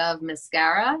a lot of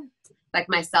mascara, like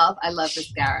myself. I love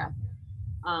mascara.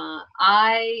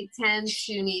 I tend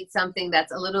to need something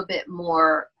that's a little bit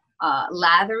more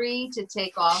lathery to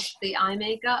take off the eye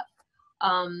makeup.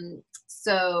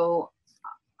 So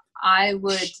I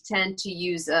would tend to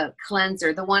use a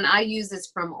cleanser. The one I use is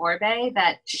from Orbe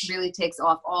that really takes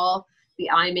off all the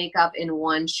eye makeup in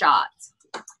one shot.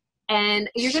 And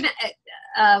you're gonna,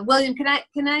 William, can I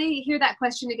hear that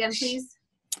question again, please?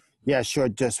 Yeah, sure.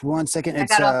 Just 1 second. I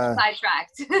got off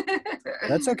sidetracked.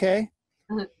 That's okay.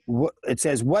 It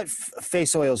says, what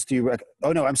face oils do you recommend?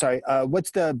 Oh no, I'm sorry. What's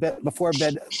the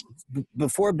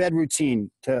before bed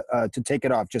routine to take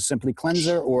it off? Just simply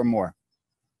cleanser or more?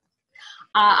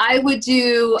 I would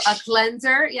do a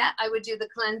cleanser. Yeah, I would do the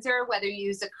cleanser, whether you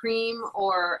use a cream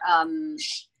or a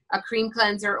cream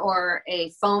cleanser or a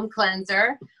foam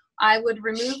cleanser. I would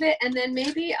remove it, and then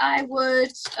maybe I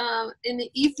would, in the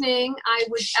evening, I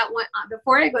would,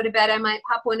 before I go to bed, I might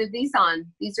pop one of these on.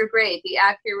 These are great, the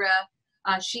Acura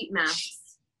sheet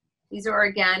masks. These are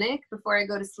organic. Before I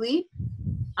go to sleep,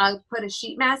 I'll put a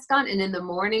sheet mask on, and in the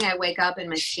morning, I wake up and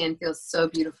my skin feels so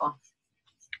beautiful.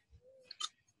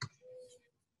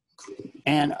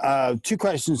 And two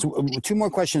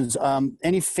more questions.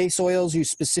 Any face oils you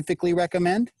specifically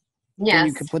recommend?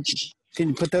 Yes. Can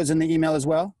you put those in the email as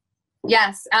well?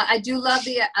 Yes, I do love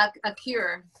the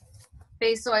Acura.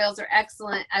 Face oils are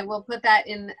excellent. I will put that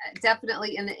in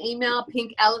definitely in the email.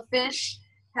 Pink Elephant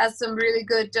has some really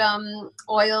good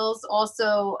oils.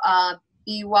 Also,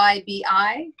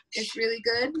 BYBI is really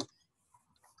good.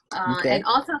 Okay. And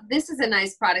also, this is a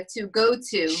nice product too.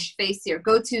 Go-To face serum.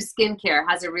 Go-To Skincare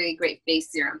has a really great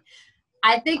face serum.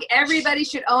 I think everybody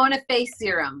should own a face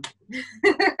serum.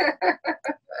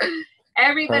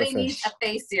 Everybody Perfect. needs a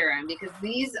face serum because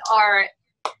these are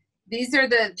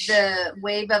the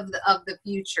wave of the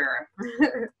future.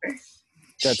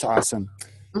 That's awesome.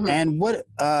 Mm-hmm. And what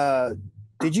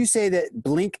did you say that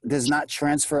Blink does not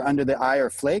transfer under the eye or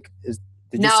flake? Did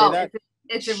you say that?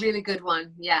 It's a really good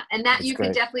one. Yeah, and that That's you great.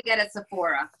 can definitely get at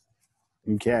Sephora.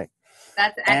 Okay.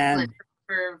 That's excellent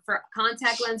for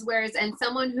contact lens wearers and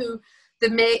someone who the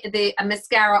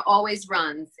mascara always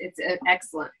runs. It's an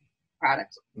excellent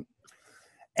product.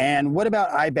 And what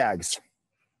about eye bags?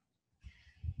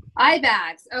 Eye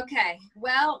bags. Okay.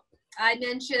 Well, I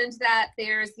mentioned that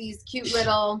there's these cute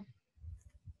little,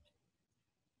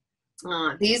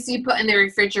 these you put in the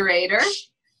refrigerator.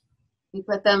 You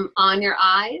put them on your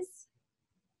eyes.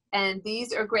 And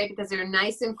these are great because they're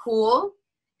nice and cool.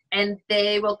 And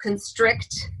they will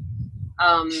constrict,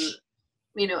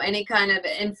 any kind of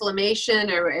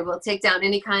inflammation, or it will take down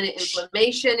any kind of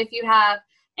inflammation if you have.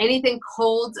 Anything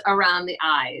cold around the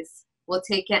eyes will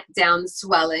take down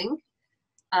swelling.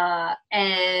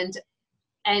 And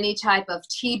any type of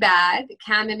tea bag,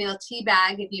 chamomile tea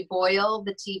bag, if you boil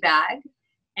the tea bag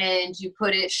and you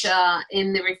put it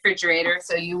in the refrigerator.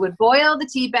 So you would boil the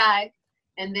tea bag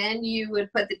and then you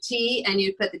would put the tea and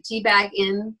you'd put the tea bag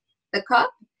in the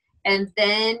cup And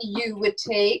then you would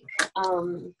take,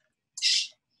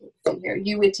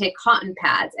 you would take cotton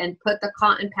pads and put the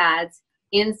cotton pads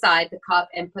inside the cup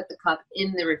and put the cup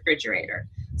in the refrigerator.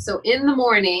 So in the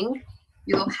morning,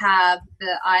 you'll have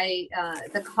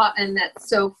the cotton that's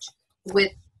soaked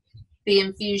with the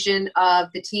infusion of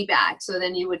the tea bag. So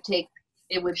then you would take,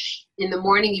 in the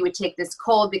morning, you would take this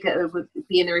cold because it would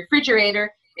be in the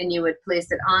refrigerator, and you would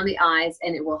place it on the eyes,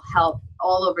 and it will help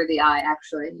all over the eye,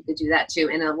 actually. You could do that too,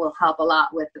 and it will help a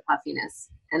lot with the puffiness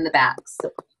and the bags.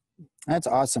 That's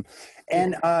awesome.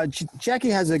 And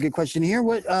Jackie has a good question here.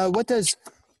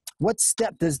 What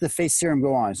step does the face serum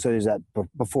go on? So is that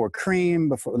before cream,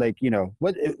 before, like, you know,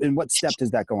 in what step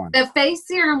does that go on? The face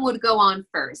serum would go on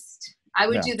first. I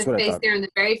would do the face serum the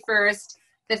very first.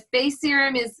 The face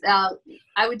serum is,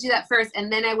 I would do that first,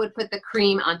 and then I would put the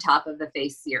cream on top of the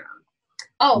face serum.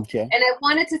 Oh, okay. And I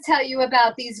wanted to tell you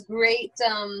about these great,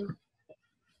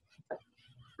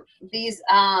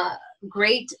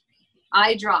 great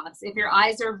eye drops. If your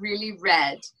eyes are really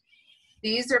red,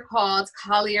 these are called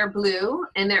Collier Blue,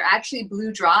 and they're actually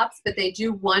blue drops, but they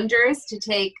do wonders to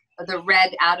take the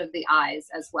red out of the eyes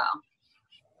as well.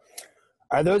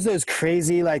 Are those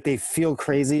crazy, like they feel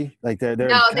crazy? Like they're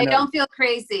No, they don't feel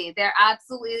crazy. They're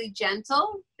absolutely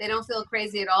gentle. They don't feel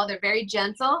crazy at all. They're very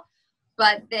gentle,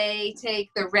 but they take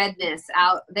the redness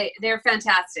out. They're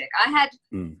fantastic. I had,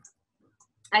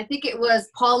 I think it was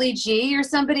Paulie G or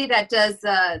somebody that does,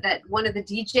 that one of the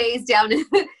DJs down in,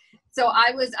 so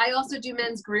I also do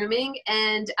men's grooming,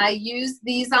 and I used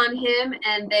these on him,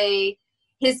 and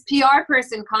his PR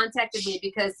person contacted me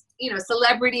because, you know,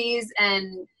 celebrities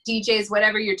and DJs,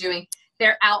 whatever you're doing,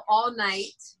 they're out all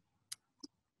night.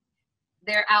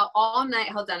 They're out all night.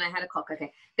 Hold on, I had a call.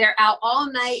 Okay. They're out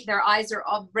all night. Their eyes are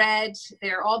all red.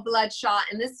 They're all bloodshot.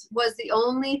 And this was the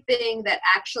only thing that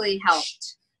actually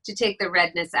helped to take the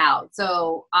redness out.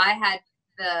 So I had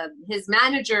his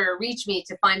manager reach me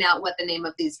to find out what the name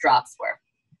of these drops were.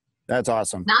 That's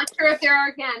awesome. Not sure if they're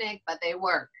organic, but they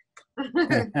work.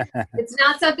 It's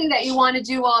not something that you want to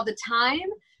do all the time,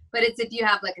 but it's if you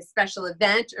have like a special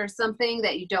event or something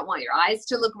that you don't want your eyes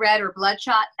to look red or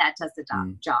bloodshot, that does the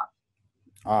job.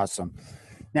 Awesome.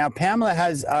 Now, Pamela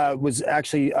was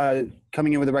actually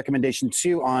coming in with a recommendation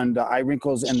too on the eye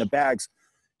wrinkles and the bags.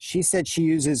 She said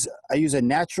I use a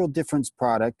natural difference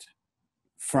product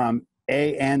from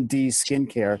A&D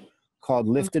Skincare called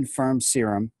Lift and Firm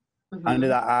Serum under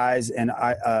the eyes, and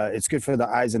it's good for the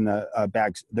eyes and the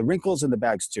bags, the wrinkles and the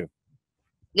bags too.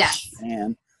 Yes.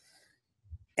 And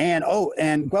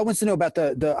Gwen wants to know about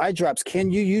the eye drops.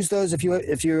 Can you use those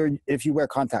if you wear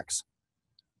contacts?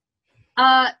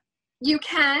 You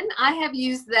can. I have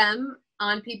used them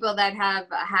on people that have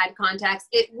had contacts.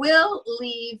 It will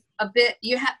leave a bit.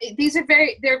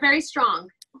 They're very strong,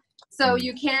 so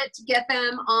you can't get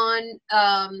them on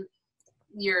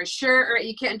your shirt, or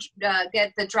you can't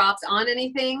get the drops on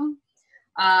anything.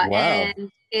 Wow. And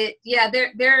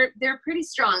they're pretty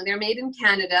strong. They're made in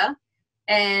Canada,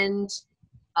 and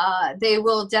they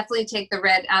will definitely take the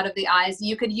red out of the eyes.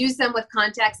 You could use them with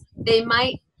contacts. They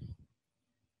might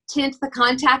tint the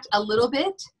contact a little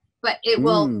bit, but it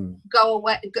will go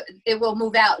away. It will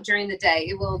move out during the day.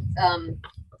 It will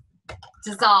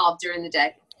dissolve during the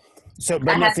day. So,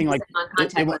 but nothing like it won't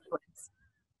like.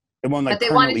 But they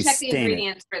want to check the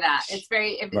ingredients for that. It's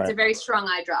a very strong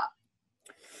eye drop.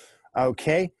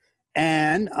 Okay,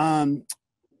 and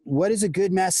what is a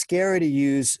good mascara to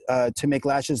use to make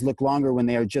lashes look longer when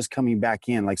they are just coming back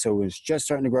in? Like, so it was just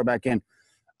starting to grow back in.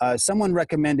 Someone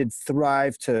recommended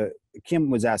Thrive Kim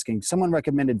was asking, someone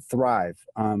recommended Thrive.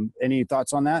 Any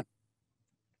thoughts on that?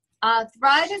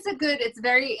 Thrive is it's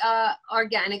very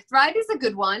organic. Thrive is a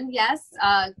good one, yes.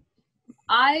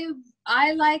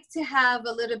 I like to have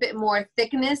a little bit more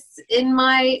thickness in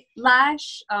my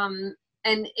lash. And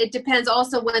it depends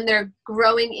also when they're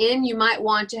growing in. You might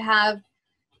want to have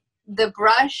the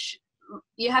brush.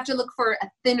 You have to look for a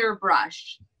thinner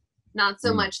brush, not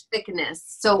so much thickness.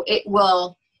 So it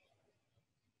will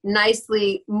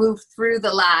nicely move through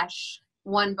the lash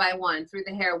one by one, through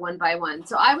the hair one by one.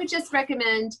 So I would just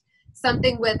recommend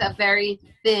something with a very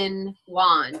thin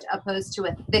wand opposed to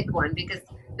a thick one, because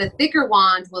the thicker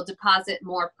wand will deposit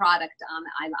more product on the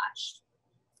eyelash.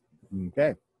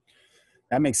 Okay,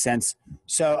 that makes sense.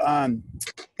 So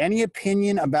any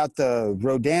opinion about the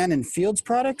Rodan and Fields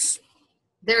products?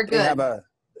 They're good.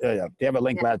 They have a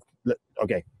link. Yeah.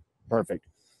 Okay, perfect.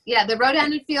 Yeah, the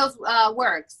Rodan and Fields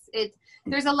works.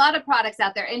 There's a lot of products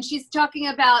out there, and she's talking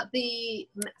about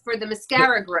for the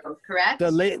mascara growth, correct?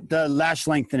 The lash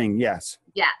lengthening, yes.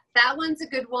 Yeah, that one's a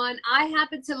good one. I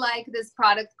happen to like this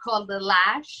product called the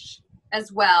Lash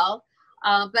as well.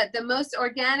 But the most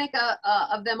organic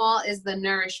of them all is the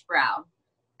Nourish Brow.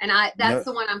 And that's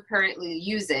the one I'm currently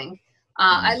using.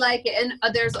 I like it. And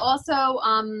there's also,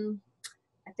 I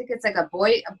think it's like not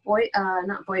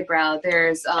boy brow.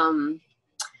 There's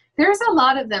a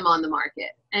lot of them on the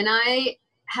market. And I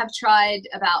have tried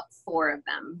about 4 of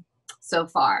them so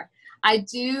far. I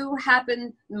do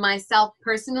happen myself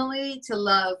personally to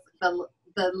love the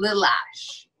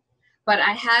Lilash, but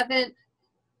I haven't.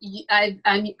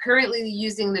 I'm currently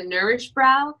using the Nourish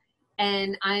Brow,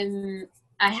 and I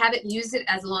haven't used it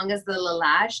as long as the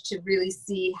Lilash to really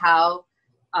see how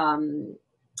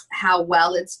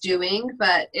well it's doing.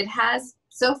 But it has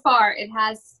so far. It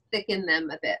has thickened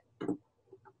them a bit.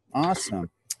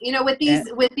 Awesome. You know, with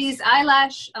these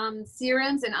eyelash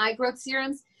serums and eye growth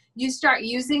serums, you start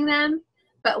using them,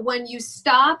 but when you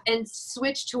stop and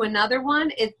switch to another one,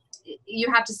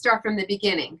 you have to start from the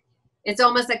beginning. It's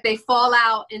almost like they fall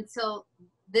out until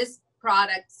this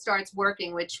product starts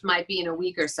working, which might be in a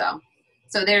week or so.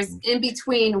 So there's in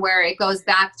between where it goes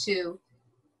back to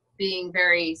being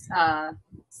very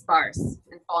sparse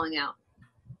and falling out.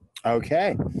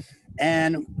 Okay.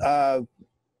 And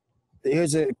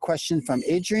here's a question from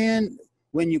Adrian.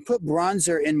 When you put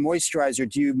bronzer in moisturizer,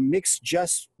 do you mix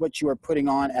just what you are putting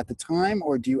on at the time,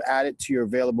 or do you add it to your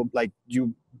available, like do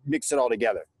you mix it all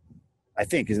together? I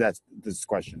think, is that this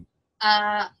question.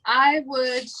 I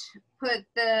would put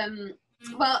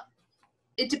well,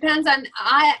 it depends on,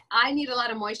 I need a lot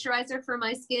of moisturizer for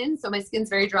my skin. So my skin's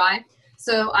very dry.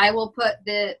 So I will put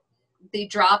the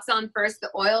drops on first,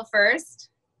 the oil first,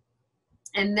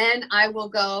 and then I will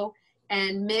go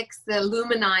and mix the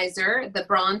luminizer, the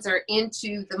bronzer,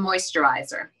 into the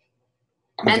moisturizer.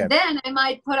 Okay. And then I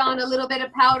might put on a little bit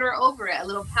of powder over it, a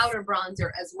little powder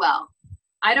bronzer as well.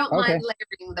 I don't mind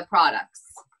layering the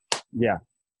products. Yeah.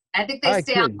 I think they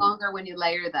stay out longer when you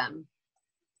layer them.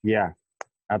 Yeah,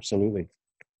 absolutely.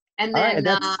 And then,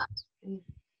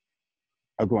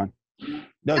 oh, go on.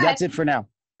 No, that's it for now.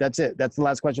 That's it. That's the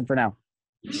last question for now.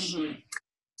 Mm-hmm.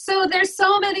 So there's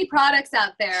so many products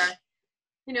out there.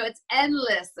 You know, it's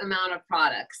endless amount of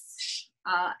products.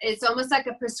 It's almost like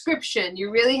a prescription.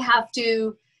 You really have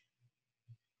to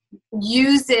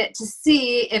use it to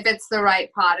see if it's the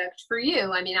right product for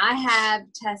you. I mean, I have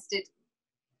tested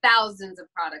thousands of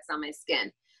products on my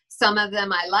skin. Some of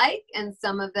them I like, and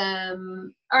some of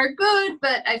them are good,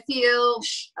 but I feel,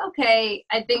 okay,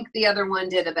 I think the other one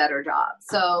did a better job.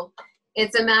 So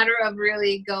it's a matter of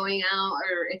really going out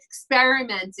or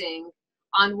experimenting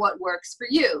on what works for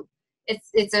you.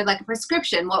 It's like a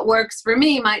prescription. What works for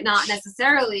me might not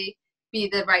necessarily be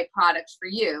the right product for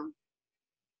you.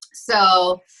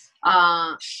 So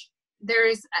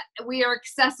we are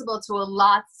accessible to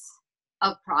lots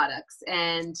of products,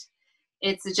 and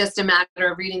it's just a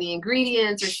matter of reading the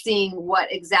ingredients or seeing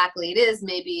what exactly it is.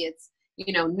 Maybe it's,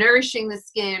 you know, nourishing the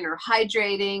skin or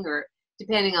hydrating, or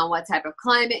depending on what type of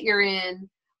climate you're in.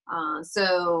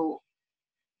 So,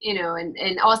 you know,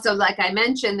 and also, like I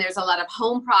mentioned, there's a lot of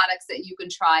home products that you can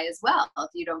try as well.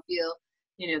 If you don't feel,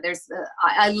 you know, there's,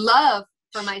 I love,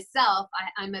 for myself,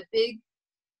 I'm a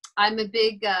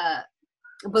big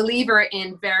believer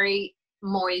in very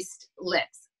moist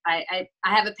lips. I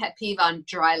have a pet peeve on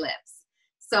dry lips.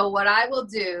 So what I will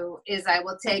do is I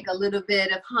will take a little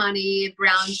bit of honey,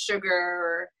 brown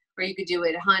sugar, or you could do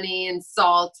it honey and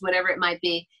salt, whatever it might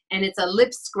be. And it's a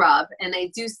lip scrub. And they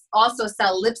do also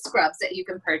sell lip scrubs that you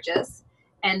can purchase.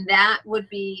 And that would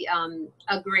be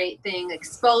a great thing,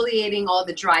 exfoliating all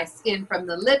the dry skin from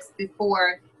the lips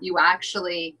before you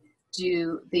actually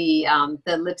do the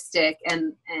lipstick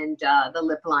and the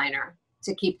lip liner,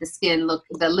 to keep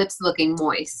the lips looking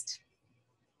moist.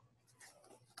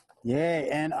 Yeah,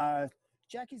 and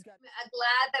Jackie's got. I'm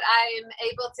glad that I am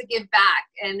able to give back,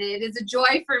 and it is a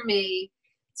joy for me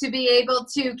to be able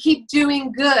to keep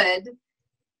doing good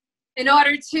in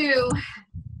order to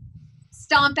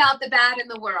stomp out the bad in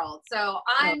the world. So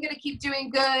I'm going to keep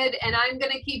doing good, and I'm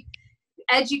going to keep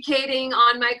educating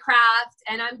on my craft,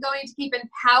 and I'm going to keep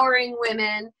empowering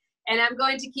women, and I'm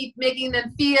going to keep making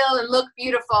them feel and look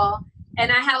beautiful.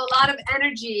 And I have a lot of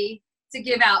energy to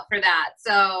give out for that.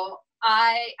 So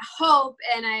I hope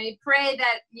and I pray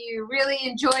that you really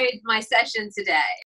enjoyed my session today.